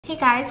Hey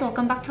guys,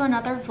 welcome back to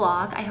another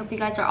vlog. I hope you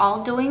guys are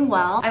all doing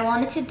well. I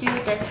wanted to do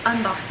this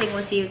unboxing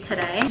with you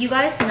today. You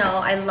guys know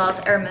I love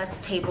Hermes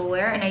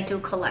tableware and I do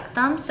collect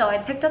them. So I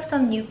picked up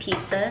some new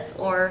pieces,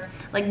 or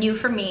like new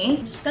for me.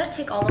 I'm just gonna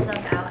take all of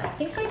them out. I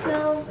think I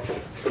know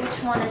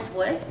which one is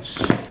which.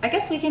 I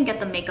guess we can get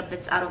the makeup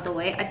bits out of the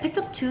way. I picked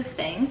up two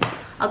things.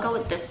 I'll go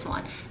with this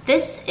one.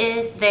 This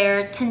is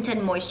their tinted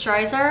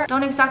moisturizer.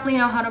 Don't exactly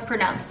know how to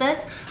pronounce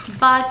this,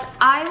 but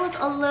I was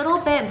a little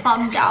bit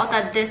bummed out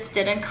that this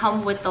didn't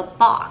come with the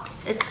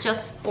box. It's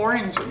just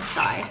orange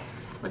inside,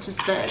 which is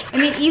this. I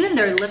mean, even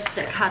their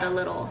lipstick had a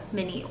little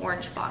mini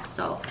orange box,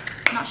 so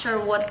I'm not sure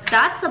what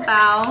that's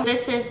about.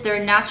 This is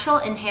their Natural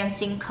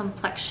Enhancing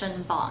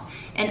Complexion Balm,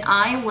 and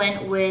I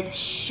went with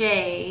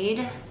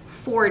shade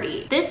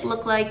 40. This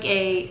looked like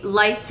a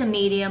light to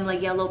medium,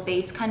 like yellow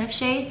base kind of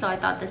shade, so I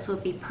thought this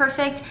would be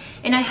perfect.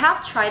 And I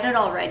have tried it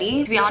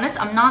already. To be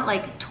honest, I'm not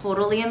like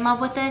totally in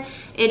love with it.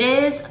 It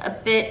is a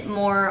bit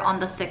more on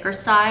the thicker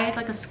side,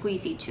 like a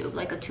squeezy tube,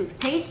 like a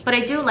toothpaste. But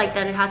I do like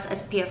that it has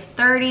SPF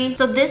 30.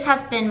 So this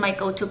has been my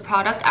go-to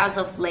product as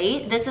of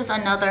late. This is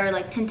another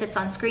like tinted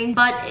sunscreen,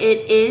 but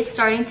it is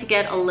starting to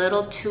get a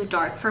little too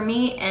dark for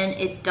me, and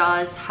it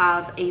does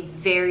have a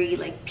very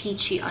like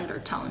peachy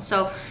undertone.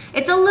 So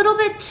it's a little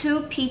bit too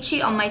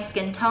peachy on my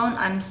skin tone.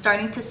 I'm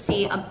starting to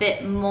see a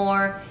bit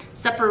more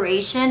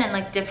separation and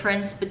like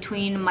difference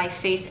between my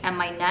face and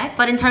my neck.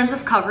 But in terms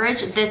of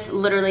coverage, this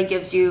literally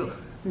gives you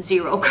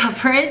zero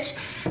coverage.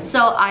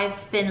 So I've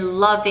been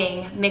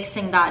loving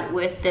mixing that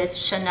with this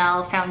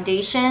Chanel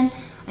foundation.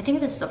 I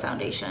think this is a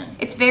foundation.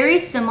 It's very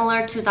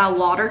similar to that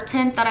water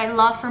tint that I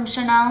love from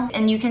Chanel,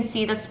 and you can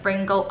see the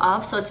spring go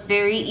up, so it's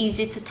very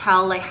easy to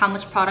tell like how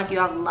much product you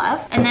have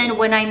left. And then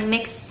when I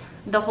mix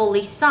the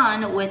Holy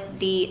Sun with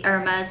the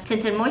Hermes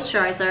tinted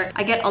moisturizer,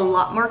 I get a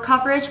lot more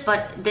coverage,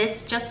 but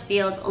this just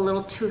feels a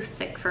little too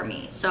thick for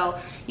me. So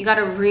you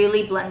gotta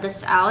really blend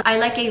this out. I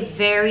like a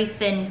very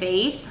thin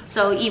base,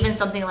 so even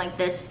something like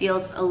this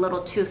feels a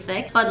little too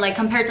thick. But like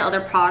compared to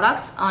other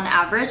products, on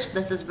average,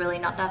 this is really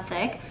not that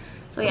thick.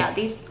 So yeah,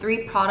 these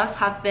three products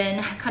have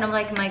been kind of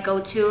like my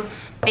go-to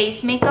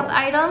base makeup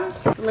items.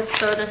 So let's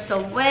throw this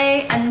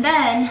away. And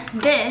then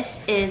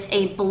this is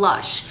a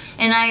blush.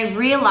 And I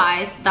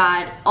realized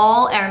that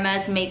all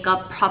Hermes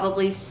makeup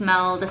probably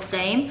smell the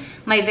same.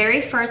 My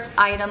very first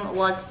item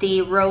was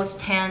the Rose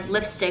Tan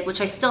lipstick,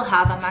 which I still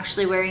have. I'm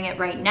actually wearing it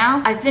right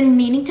now. I've been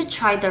meaning to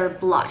try their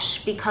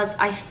blush because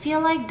I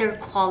feel like their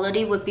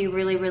quality would be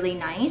really, really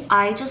nice.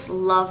 I just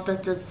love the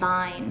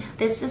design.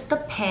 This is the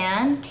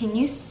pan. Can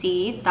you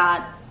see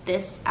that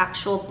this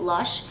actual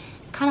blush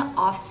kind of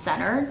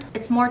off-centered?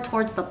 It's more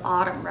towards the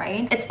bottom,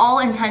 right? It's all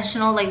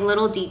intentional, like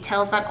little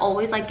details that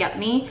always like get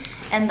me.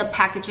 And the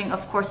packaging,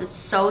 of course, is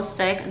so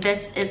sick.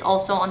 This is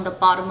also on the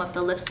bottom of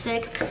the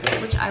lipstick,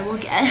 which I will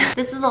get.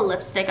 This is the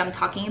lipstick I'm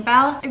talking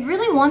about. I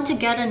really want to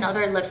get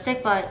another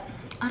lipstick, but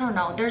I don't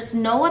know. There's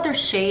no other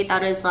shade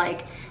that is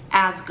like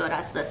as good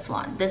as this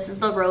one. This is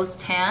the Rose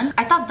Tan.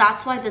 I thought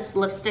that's why this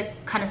lipstick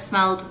kind of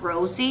smelled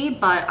rosy,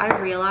 but I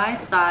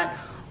realized that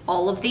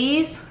all of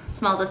these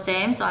smell the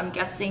same, so I'm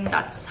guessing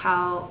that's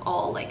how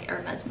all like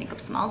Hermes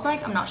makeup smells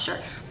like. I'm not sure,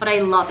 but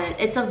I love it.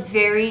 It's a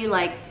very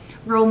like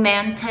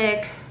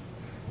romantic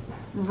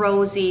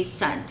rosy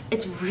scent.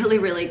 It's really,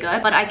 really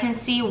good, but I can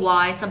see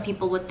why some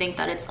people would think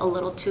that it's a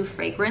little too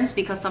fragrance,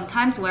 because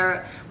sometimes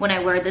when I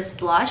wear this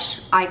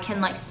blush, I can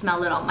like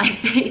smell it on my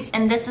face.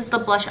 And this is the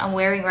blush I'm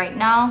wearing right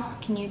now.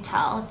 Can you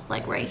tell? It's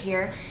like right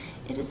here.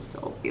 It is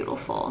so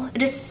beautiful.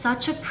 It is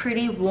such a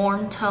pretty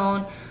warm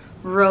tone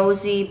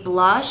rosy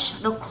blush.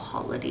 The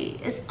quality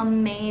is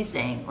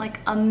amazing, like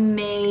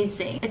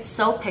amazing. It's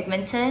so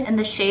pigmented, and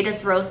the shade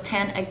is Rose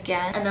Tan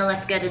again. And then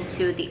let's get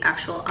into the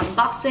actual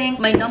unboxing.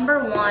 My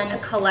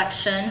 #1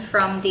 collection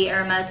from the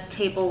Hermes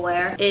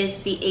tableware is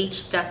the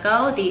H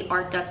Deco, the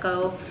Art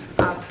Deco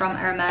from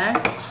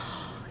Hermes.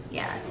 Oh,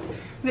 yes,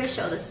 I'm gonna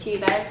show this to you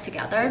guys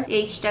together. The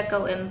H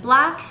Deco in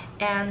black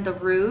and the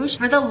rouge.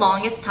 For the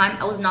longest time,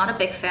 I was not a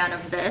big fan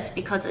of this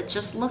because it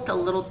just looked a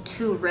little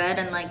too red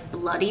and like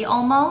bloody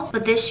almost.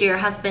 But this year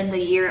has been the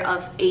year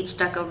of H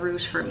Deco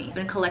rouge for me. I've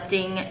been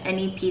collecting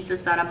any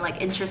pieces that I'm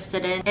like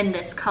interested in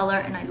this color,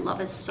 and I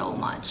love it so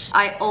much.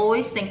 I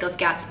always think of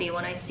Gatsby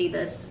when I see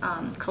this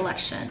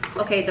collection.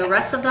 Okay, the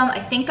rest of them,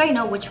 I think I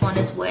know which one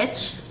is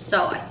which.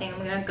 So I think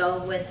I'm gonna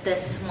go with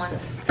this one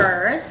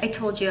first. I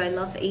told you I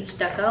love H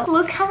Deco.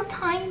 Look how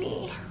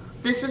tiny.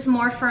 This is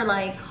more for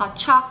like hot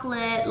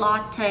chocolate,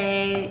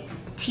 latte,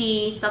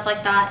 tea, stuff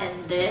like that.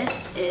 And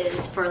this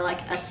is for like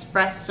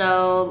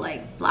espresso,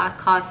 like black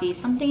coffee,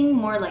 something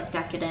more like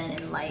decadent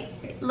and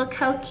light. Look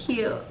how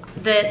cute.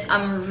 This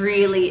I'm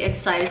really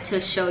excited to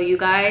show you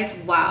guys.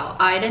 Wow,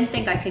 I didn't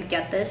think I could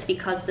get this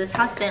because this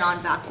has been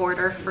on back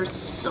order for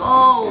so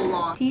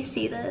long. Do you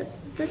see this?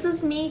 This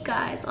is me,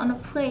 guys, on a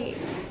plate.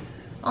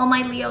 All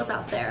my Leos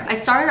out there. I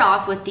started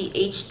off with the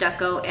H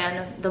Deco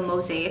and the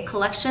Mosaic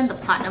collection, the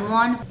platinum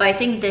one, but I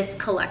think this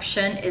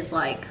collection is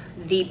like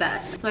the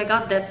best. So I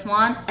got this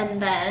one,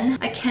 and then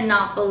I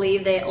cannot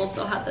believe they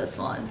also had this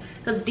one,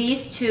 because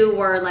these two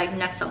were like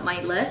next up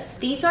my list.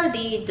 These are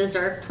the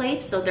dessert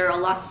plates, so they're a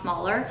lot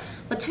smaller.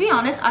 But to be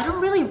honest, I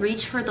don't really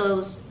reach for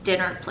those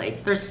dinner plates.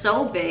 They're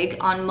so big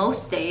on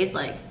most days,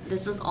 like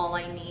this is all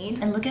I need.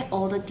 And look at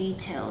all the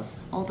details,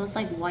 all those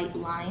like white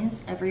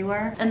lines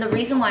everywhere. And the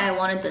reason why I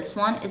wanted this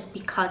one is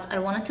because I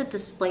wanted to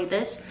display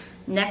this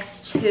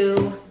next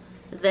to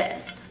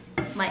this,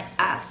 my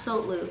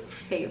absolute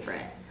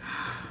favorite.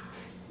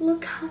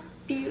 Look how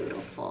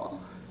beautiful.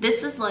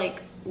 This is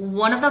like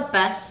one of the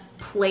best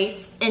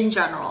plates in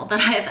general that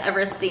I have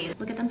ever seen.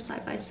 Look at them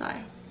side by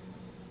side.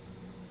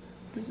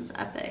 This is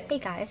epic. Hey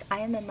guys, I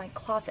am in my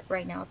closet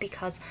right now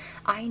because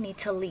I need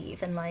to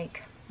leave, and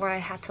like, or I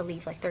had to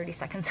leave like 30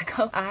 seconds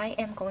ago. I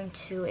am going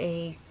to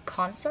a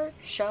concert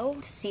show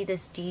to see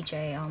this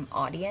DJ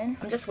Audion.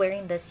 I'm just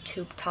wearing this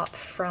tube top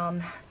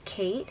from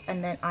Kate,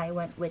 and then I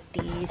went with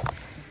these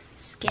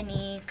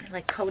skinny,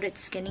 like coated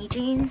skinny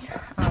jeans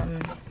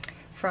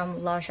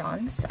from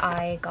L'Agence.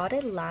 I got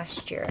it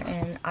last year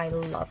and I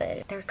love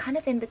it. They're kind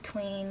of in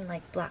between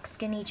like black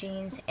skinny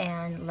jeans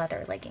and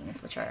leather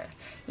leggings, which are,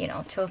 you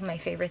know, two of my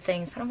favorite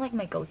things. Kind of like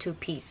my go-to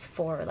piece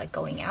for like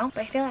going out,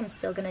 but I feel I'm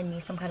still gonna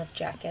need some kind of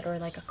jacket or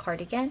like a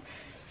cardigan.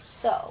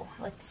 So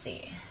let's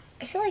see.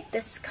 I feel like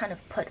this kind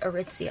of put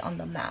Aritzia on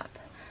the map.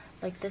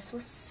 Like this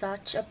was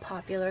such a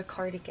popular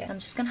cardigan. I'm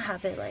just gonna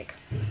have it like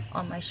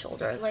on my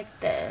shoulder like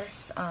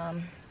this,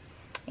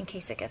 in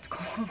case it gets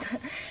cold.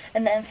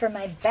 And then for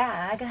my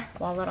bag,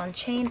 wallet on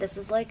chain, this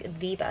is like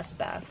the best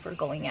bag for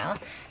going out,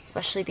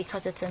 especially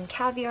because it's in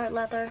caviar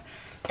leather.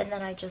 And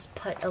then I just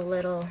put a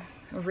little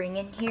ring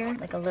in here,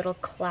 like a little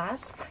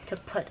clasp to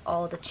put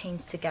all the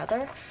chains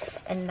together,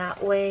 and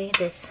that way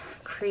this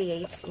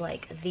creates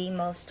like the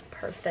most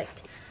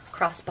perfect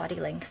crossbody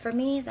length for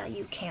me that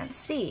you can't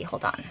see.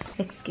 Hold on,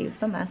 excuse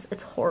the mess,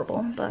 it's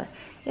horrible, but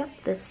yep,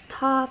 this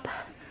top,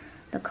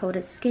 the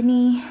coated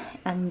skinny,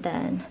 and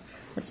then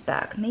this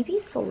bag. Maybe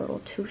it's a little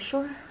too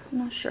short, I'm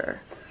not sure.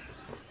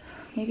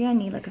 Maybe I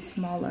need like a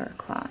smaller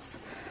clasp,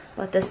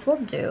 but this will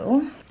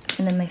do.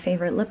 And then my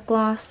favorite lip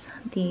gloss,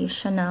 the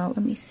Chanel,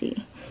 let me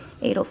see,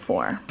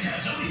 804.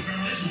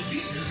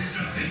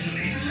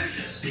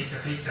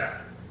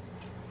 Pizza.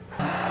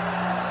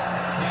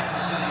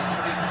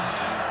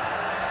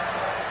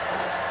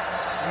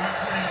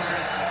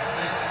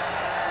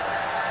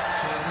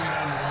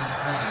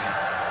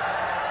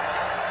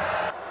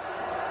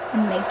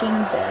 I'm making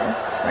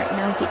this right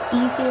now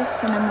the easiest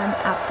cinnamon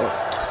apple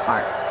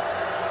tarts.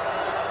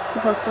 It's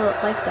supposed to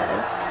look like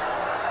this.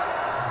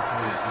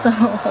 So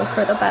hope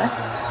for the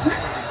best.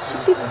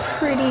 Should be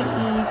pretty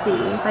easy.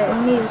 I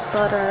only use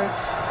butter,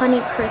 honey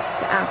crisp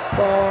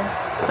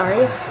apple. Sorry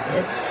if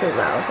it's too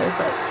loud. There's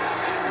like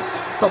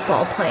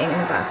football playing in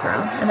the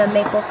background. And then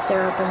maple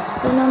syrup and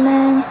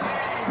cinnamon.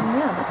 And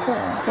yeah, that's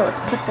it. So let's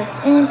put this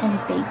in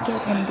and bake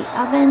it in the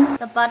oven.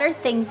 The butter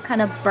thing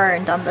kind of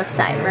burned on the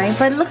side, right?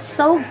 But it looks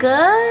so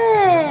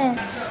good.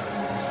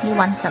 You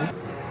want some?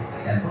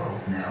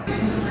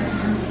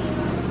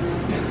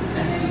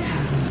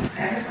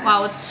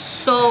 Wow, it's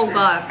so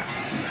good.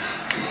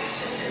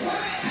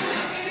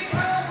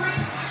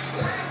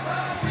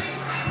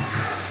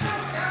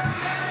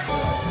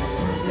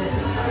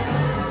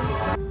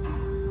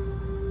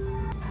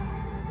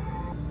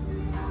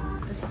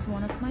 This is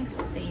one of my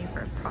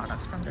favorite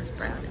products from this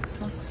brand. It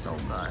smells so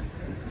good.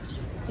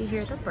 Do you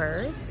hear the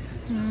birds?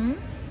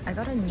 I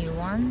got a new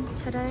one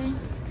today,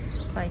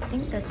 but I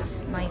think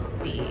this might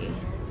be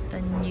the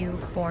new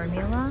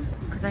formula,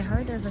 because I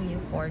heard there's a new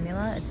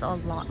formula. It's a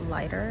lot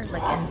lighter,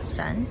 like in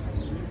scent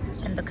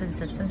and the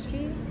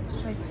consistency.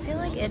 So I feel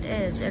like it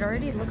is. It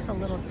already looks a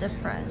little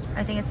different.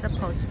 I think it's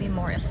supposed to be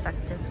more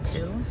effective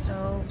too,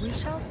 so we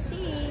shall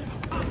see.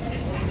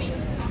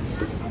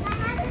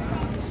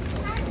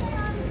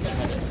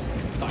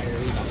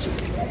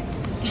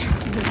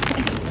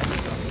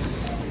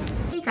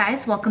 Hey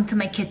guys, welcome to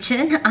my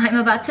kitchen. I'm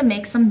about to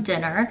make some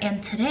dinner,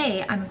 and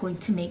today I'm going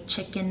to make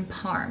chicken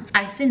parm.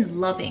 I've been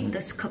loving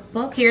this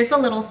cookbook. Here's a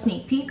little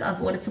sneak peek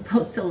of what it's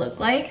supposed to look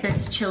like.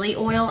 This chili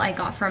oil I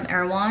got from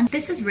Erewhon.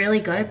 This is really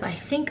good, but I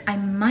think I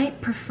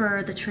might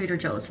prefer the Trader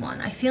Joe's one.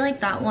 I feel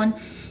like that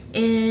one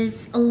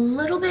is a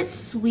little bit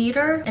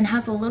sweeter and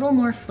has a little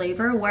more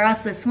flavor,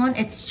 whereas this one,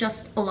 it's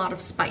just a lot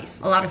of spice,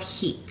 a lot of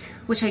heat,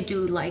 which I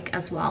do like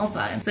as well.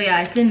 But so yeah,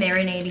 I've been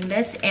marinating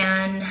this,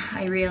 and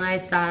I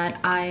realized that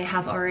I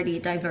have already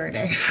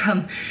diverted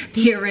from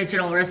the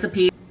original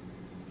recipe.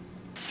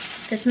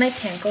 This is my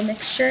panko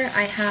mixture.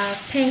 I have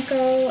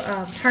panko,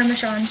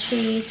 Parmesan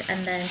cheese,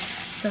 and then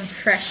some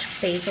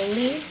fresh basil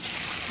leaves.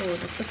 Oh,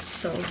 this looks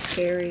so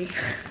scary.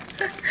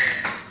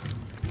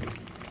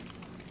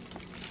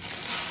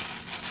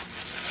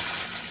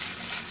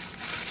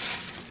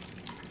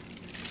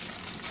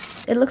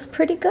 It looks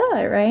pretty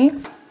good, right?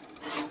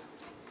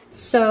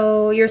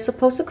 So you're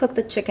supposed to cook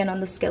the chicken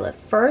on the skillet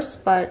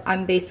first, but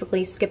I'm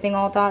basically skipping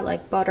all that,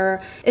 like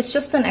butter. It's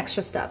just an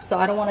extra step, so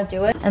I don't want to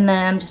do it. And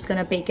then I'm just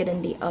gonna bake it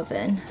in the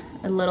oven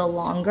a little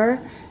longer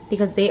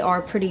because they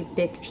are pretty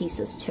big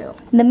pieces too.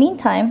 In the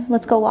meantime,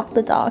 let's go walk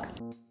the dog.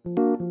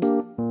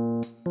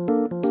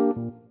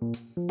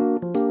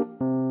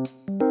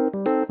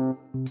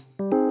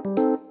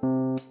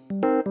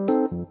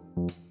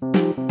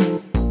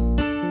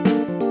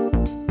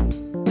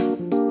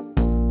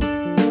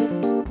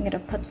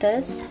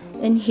 This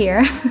in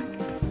here.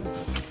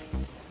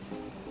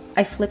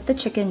 I flipped the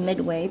chicken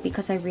midway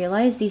because I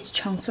realized these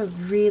chunks are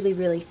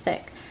really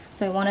thick,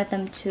 so I wanted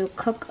them to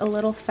cook a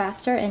little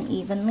faster and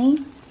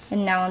evenly.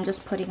 And now I'm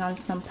just putting on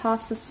some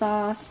pasta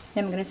sauce.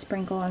 Then I'm gonna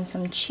sprinkle on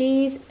some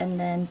cheese and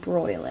then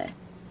broil it.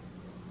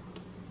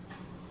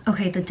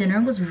 Okay, the dinner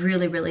was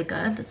really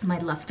good. That's my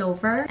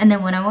leftover. And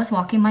then when I was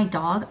walking my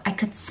dog, I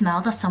could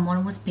smell that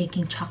someone was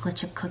baking chocolate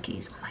chip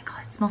cookies. Oh my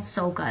god, it smells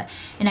so good.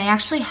 And I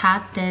actually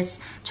had this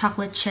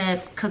chocolate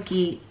chip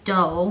cookie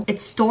dough.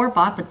 It's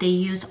store-bought, but they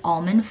use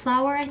almond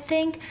flour, I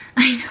think.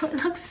 I know,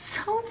 it looks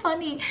so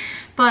funny.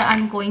 But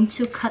I'm going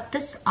to cut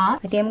this up.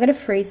 I think I'm gonna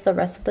freeze the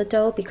rest of the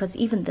dough because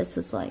even this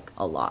is like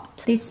a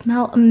lot. They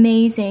smell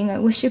amazing. I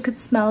wish you could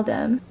smell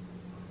them.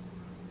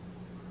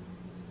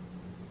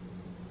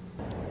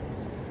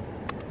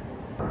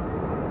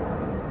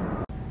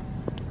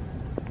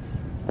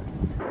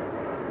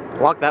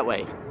 Walk that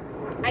way.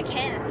 I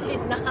can't.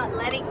 She's not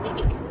letting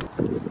me.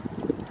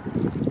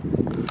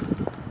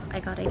 I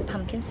got a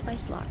pumpkin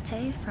spice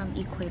latte from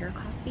Equator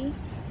Coffee,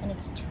 and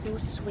it's too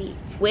sweet.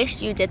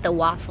 Wish you did the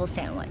waffle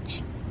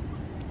sandwich.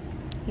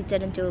 You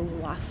didn't do a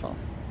waffle.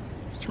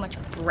 It's too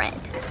much bread.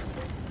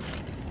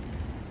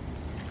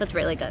 That's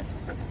really good.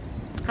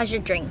 How's your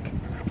drink?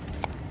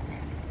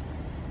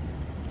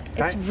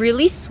 It's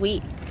really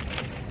sweet.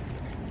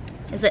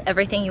 Is it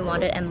everything you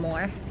wanted and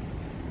more?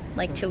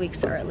 Like 2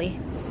 weeks early.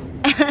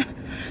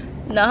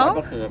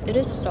 No? It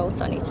is so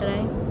sunny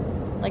today.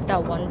 Like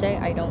that one day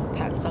I don't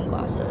pack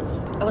sunglasses.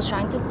 I was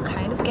trying to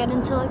kind of get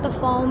into like the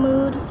fall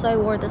mood, so I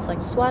wore this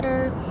like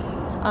sweater,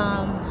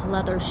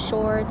 leather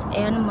shorts,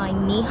 and my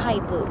knee-high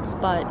boots,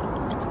 but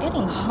it's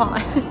getting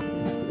hot.